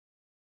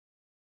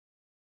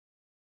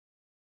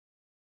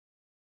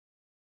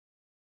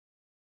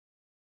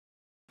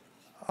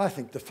I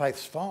think the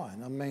faith's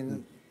fine. I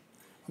mean,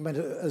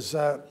 as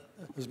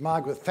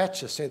Margaret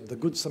Thatcher said, the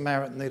Good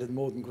Samaritan needed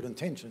more than good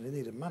intention. He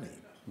needed money.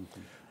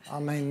 I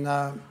mean,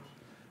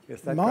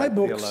 Yes, that my great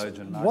books.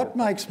 theologian, What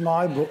makes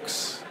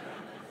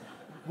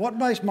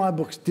my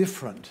books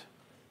different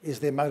is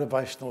they're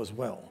motivational as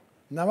well.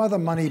 No other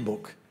money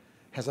book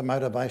has a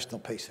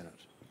motivational piece in it.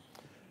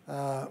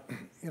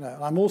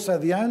 I'm also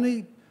the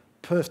only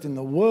person in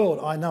the world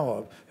I know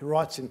of who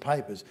writes in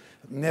papers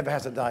that never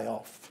has a day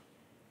off.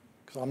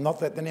 Because I'm not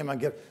that then anyone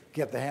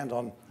get their hand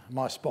on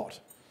my spot.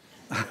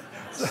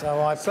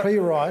 So I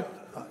pre-write.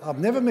 I've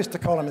never missed a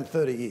column in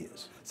 30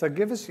 years. So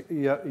give us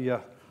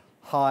your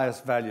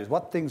highest values.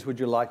 What things would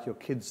you like your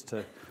kids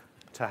to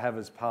have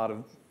as part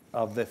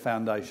of their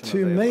foundation?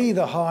 To me,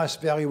 the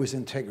highest value is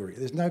integrity.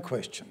 There's no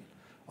question.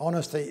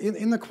 Honestly,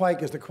 in the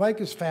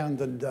Quakers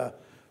founded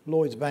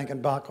Lloyds Bank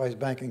and Barclays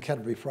Bank and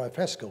Canterbury Friar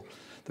Paschal.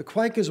 The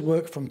Quakers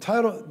worked from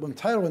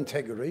total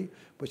integrity,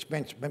 which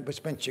meant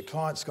your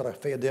clients got a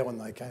fair deal when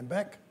they came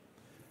back.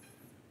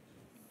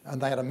 And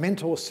they had a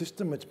mentor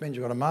system, which means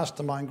you've got a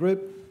mastermind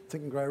group,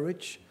 Think and Grow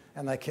Rich,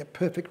 and they kept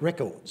perfect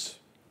records.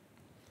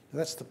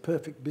 That's the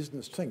perfect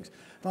business things.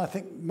 And I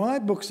think my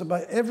book's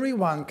about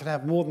everyone can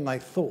have more than they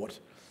thought,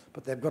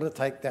 but they've got to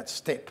take that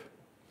step.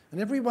 And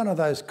every one of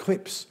those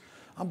clips,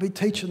 I'll be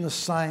teaching the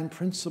same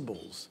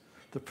principles.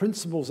 The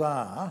principles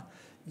are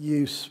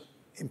you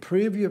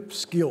improve your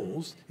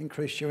skills,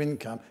 increase your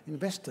income,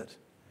 invest it.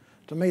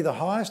 To me, the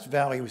highest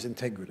value is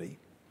integrity.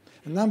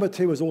 And number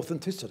two is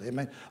authenticity. I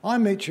mean, I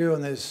meet you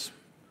and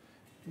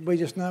we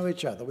just know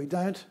each other. We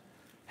don't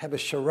have a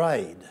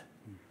charade.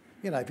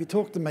 You know, if you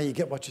talk to me, you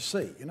get what you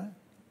see, you know.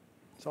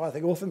 So I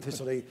think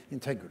authenticity,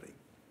 integrity.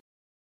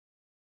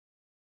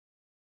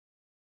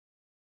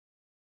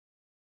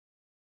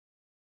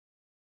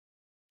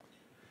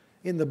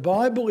 In the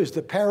Bible is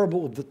the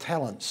parable of the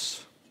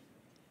talents.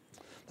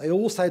 They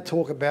also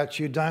talk about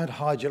you don't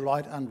hide your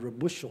light under a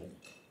bushel.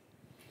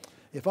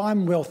 If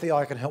I'm wealthy,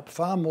 I can help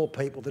far more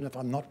people than if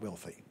I'm not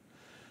wealthy.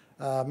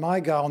 My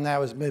goal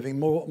now is moving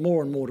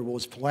more and more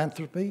towards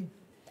philanthropy.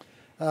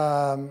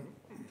 But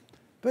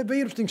it'd be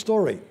an interesting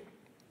story.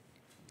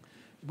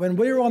 When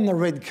we were on the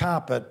red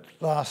carpet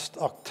last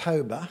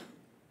October,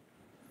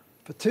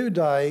 for 2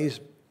 days,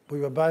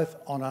 we were both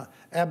on an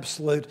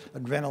absolute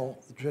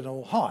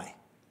adrenal high.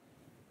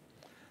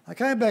 I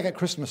came back at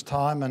Christmas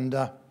time and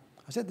I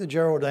said to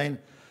Geraldine,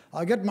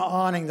 I get my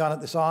ironing done at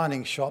this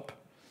ironing shop.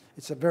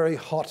 It's a very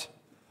hot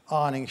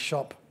ironing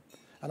shop.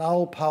 An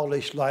old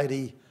Polish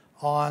lady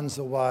irons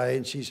away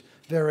and she's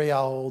very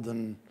old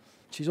and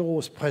she's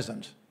always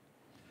pleasant.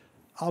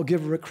 I'll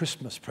give her a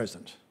Christmas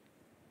present.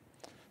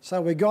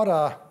 So we got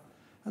a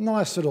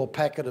nice little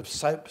packet of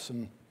soaps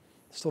and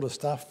sort of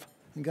stuff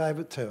and gave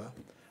it to her.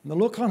 And the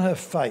look on her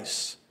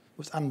face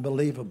was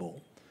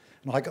unbelievable.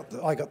 And I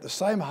got the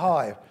same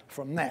high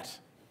from that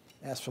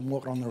as from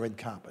walking on the red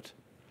carpet.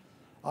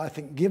 I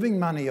think giving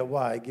money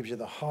away gives you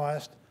the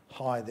highest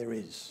high there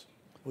is,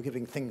 or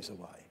giving things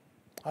away.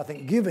 I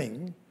think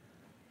giving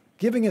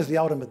is the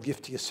ultimate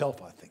gift to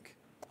yourself, I think.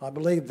 I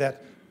believe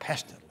that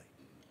passionately.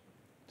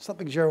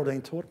 Something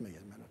Geraldine taught me,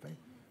 as a matter of fact.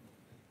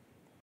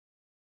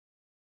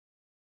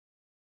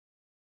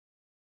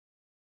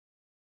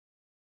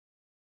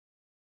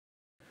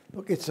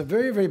 Look, it's a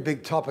very, very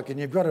big topic, and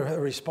you've got a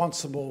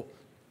responsible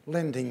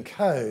lending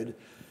code.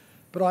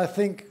 But I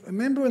think,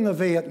 remember in the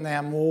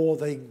Vietnam War,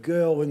 the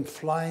girl in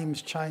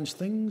flames changed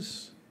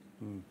things?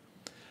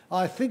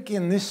 I think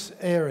in this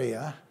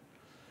area,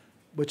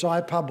 which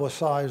I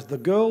publicised, the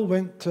girl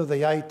went to the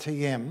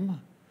ATM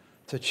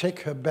to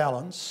check her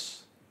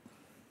balance,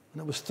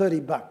 and it was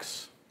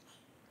 $30.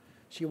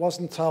 She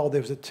wasn't told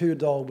there was a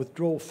 $2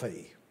 withdrawal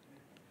fee.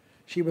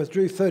 She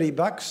withdrew $30,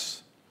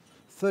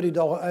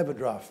 $30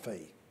 overdraft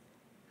fee.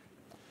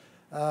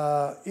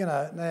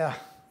 Now,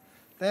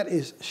 that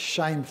is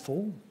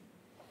shameful.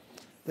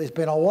 There's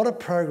been a lot of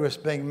progress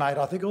being made.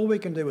 I think all we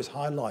can do is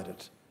highlight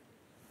it.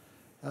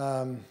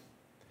 I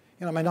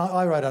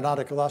wrote an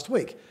article last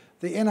week.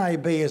 The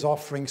NAB is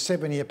offering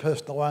 7-year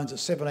personal loans at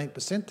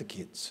 17% to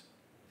kids.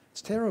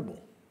 It's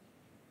terrible.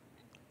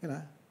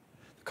 The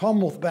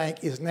Commonwealth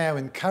Bank is now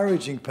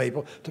encouraging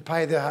people to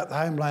pay their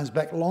home loans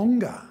back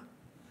longer.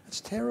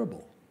 It's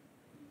terrible.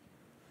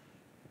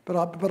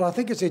 But I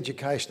think it's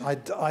education.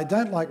 I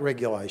don't like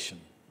regulation.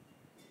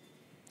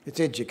 It's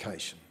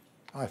education,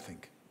 I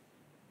think.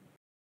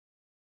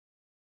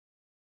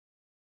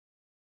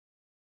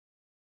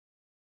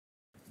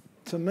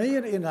 To me,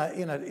 in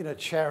a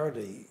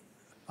charity,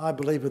 I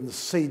believe in the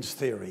seeds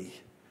theory.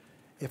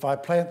 If I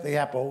plant the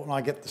apple and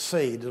I get the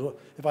seed,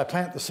 if I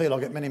plant the seed, I'll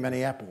get many,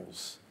 many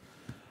apples.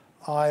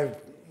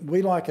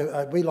 We like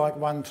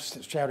one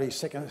charity,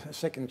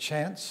 Second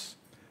Chance,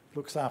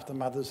 looks after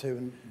mothers who are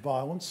in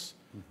violence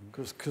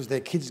because their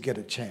kids get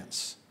a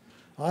chance.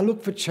 I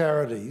look for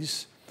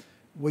charities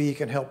where you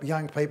can help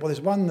young people. There's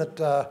one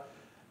that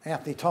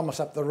Anthony Thomas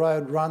up the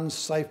road runs,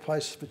 Safe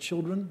Places for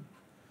Children.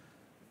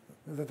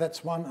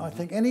 That's one. I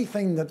think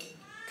anything that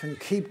can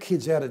keep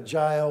kids out of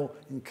jail,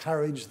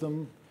 encourage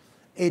them,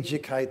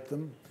 educate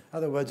them. In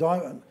other words,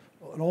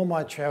 and all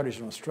my charities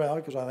in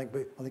Australia, because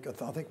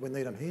I think we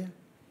need them here.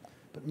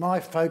 But my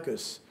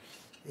focus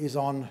is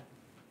on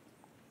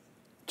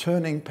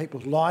turning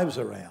people's lives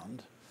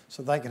around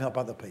so they can help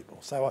other people.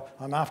 So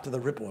I'm after the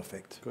ripple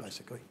effect,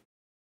 basically.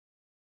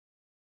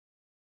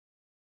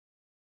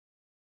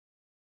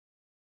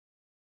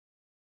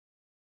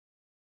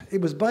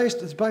 It's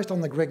based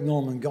on the Greg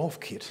Norman golf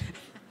kit.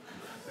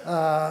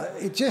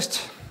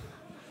 The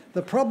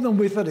problem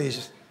with it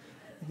is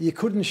you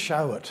couldn't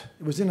show it.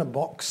 It was in a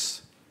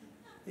box.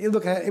 You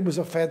look at it, it was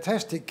a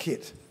fantastic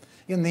kit.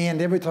 In the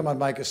end, every time I'd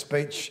make a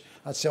speech,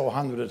 I'd sell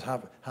 100 at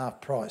half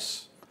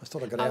price.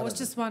 I was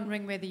just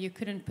wondering whether you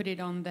couldn't put it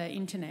on the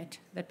internet,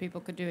 that people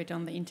could do it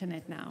on the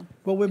internet now.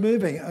 Well, we're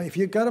moving. If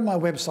you go to my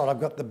website, I've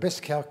got the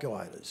best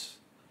calculators.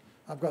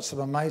 I've got some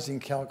amazing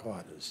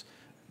calculators,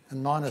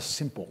 and mine are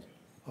simple,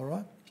 all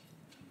right?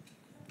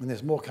 And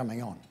there's more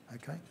coming on,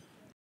 okay?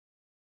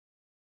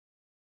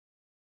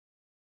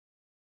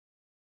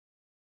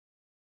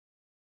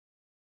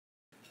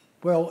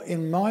 Well,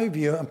 in my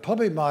view, and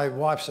probably my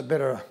wife's a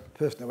better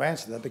person to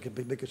answer that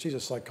because she's a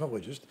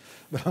psychologist,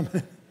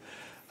 but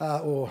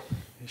or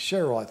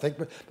Cheryl, I think.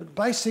 But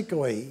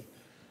basically,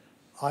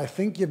 I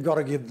think you've got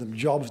to give them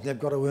jobs and they've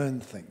got to earn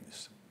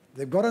things.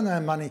 They've got to know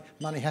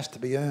money has to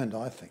be earned,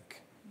 I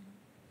think.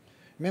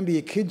 Remember,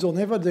 your kids will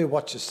never do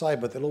what you say,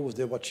 but they'll always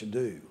do what you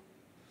do.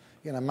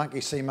 You know,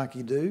 monkey see,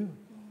 monkey do.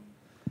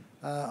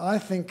 I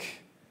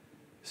think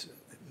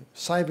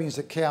savings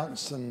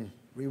accounts and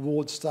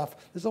reward stuff,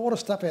 there's a lot of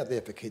stuff out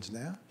there for kids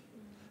now,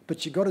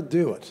 but you've got to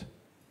do it.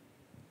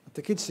 If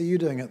the kids see you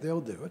doing it,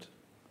 they'll do it.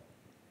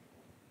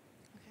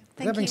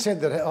 But having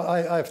said that,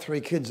 I have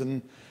 3 kids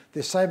and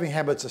their saving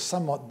habits are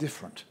somewhat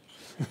different.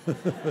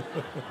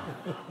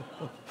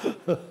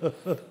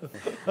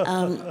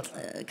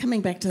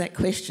 Coming back to that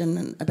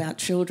question about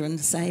children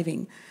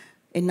saving,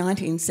 in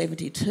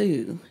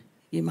 1972,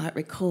 you might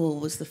recall,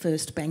 was the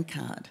first bank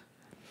card.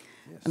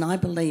 Yes. And I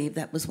believe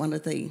that was one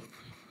of the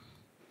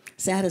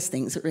saddest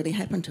things that really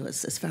happened to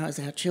us as far as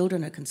our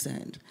children are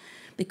concerned,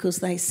 because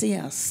they see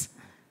us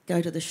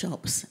go to the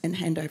shops and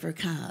hand over a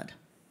card.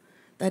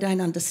 They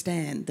don't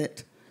understand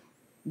that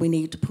we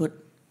need to put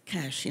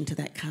cash into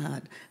that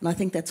card. And I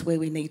think that's where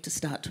we need to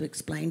start to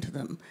explain to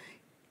them.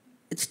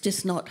 It's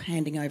just not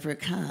handing over a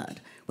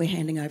card. We're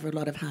handing over a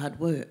lot of hard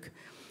work.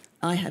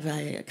 I have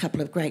a couple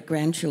of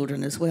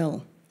great-grandchildren as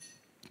well.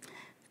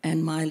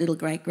 And my little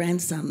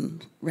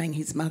great-grandson rang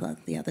his mother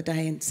the other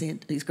day and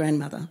said, his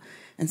grandmother,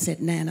 and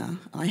said, "Nana,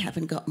 I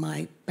haven't got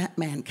my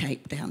Batman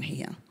cape down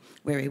here,"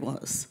 where he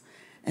was.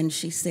 And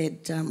she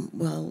said,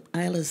 "Well,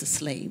 Ayla's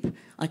asleep.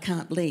 I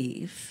can't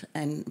leave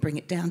and bring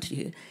it down to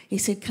you." He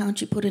said, "Can't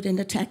you put it in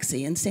a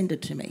taxi and send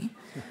it to me?"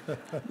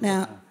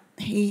 Now,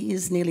 he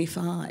is nearly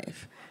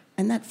 5,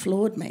 and that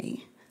floored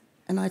me.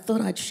 And I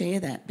thought I'd share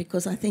that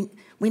because I think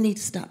we need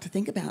to start to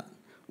think about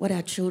what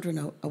our children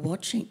are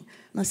watching.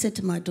 And I said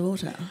to my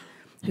daughter,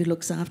 who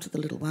looks after the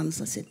little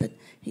ones, I said, "But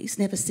he's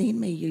never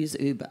seen me use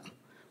Uber.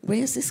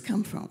 Where's this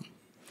come from?"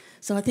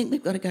 So I think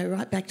we've got to go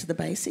right back to the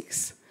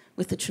basics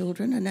with the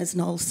children, and as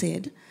Noel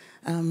said,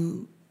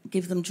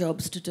 give them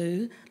jobs to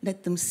do,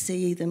 let them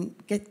see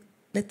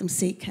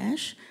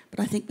cash. But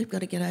I think we've got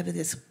to get over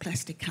this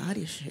plastic card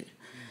issue.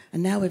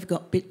 And now we've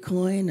got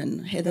Bitcoin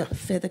and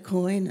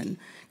Feathercoin and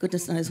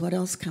goodness knows what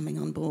else coming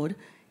on board.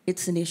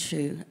 It's an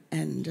issue,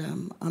 and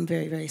I'm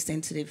very, very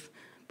sensitive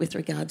with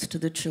regards to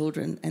the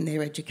children and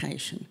their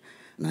education.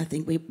 And I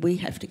think we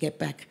have to get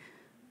back.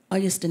 I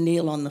used to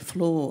kneel on the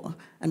floor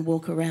and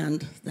walk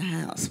around the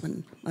house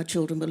when my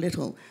children were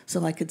little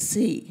so I could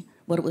see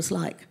what it was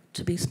like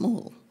to be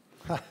small.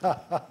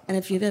 And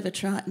if you've never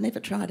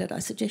tried it, I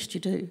suggest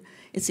you do.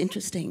 It's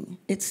interesting.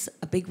 It's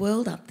a big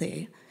world up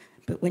there,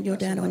 but when you're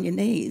down on your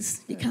knees,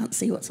 you can't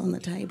see what's on the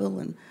table,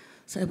 and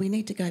so we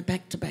need to go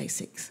back to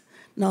basics.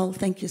 Noel,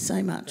 thank you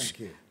so much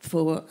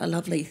for a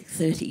lovely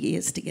 30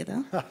 years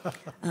together.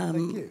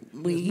 Thank you.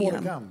 There's more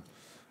to come.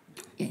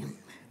 Yeah.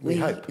 We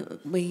hope.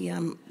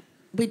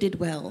 We did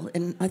well,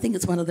 and I think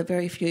it's one of the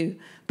very few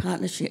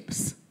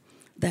partnerships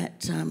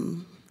that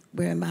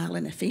where a male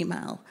and a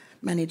female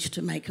managed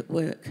to make it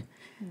work.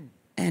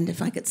 And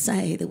if I could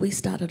say that we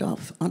started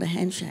off on a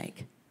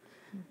handshake.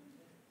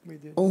 We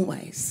did.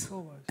 Always.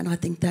 And I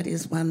think that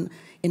is one,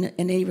 in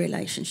any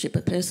relationship,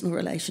 a personal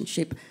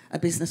relationship, a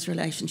business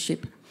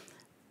relationship,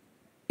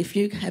 if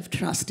you have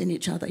trust in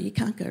each other, you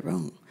can't go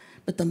wrong.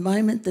 But the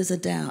moment there's a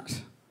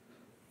doubt,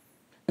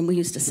 and we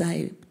used to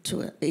say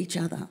to each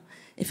other,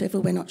 if ever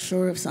we're not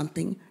sure of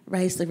something,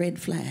 raise the red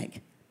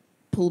flag,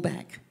 pull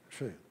back.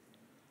 True.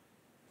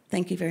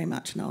 Thank you very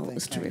much, Noel. It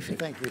was terrific.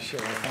 Thank you,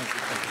 Cheryl.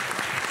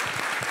 Thank you.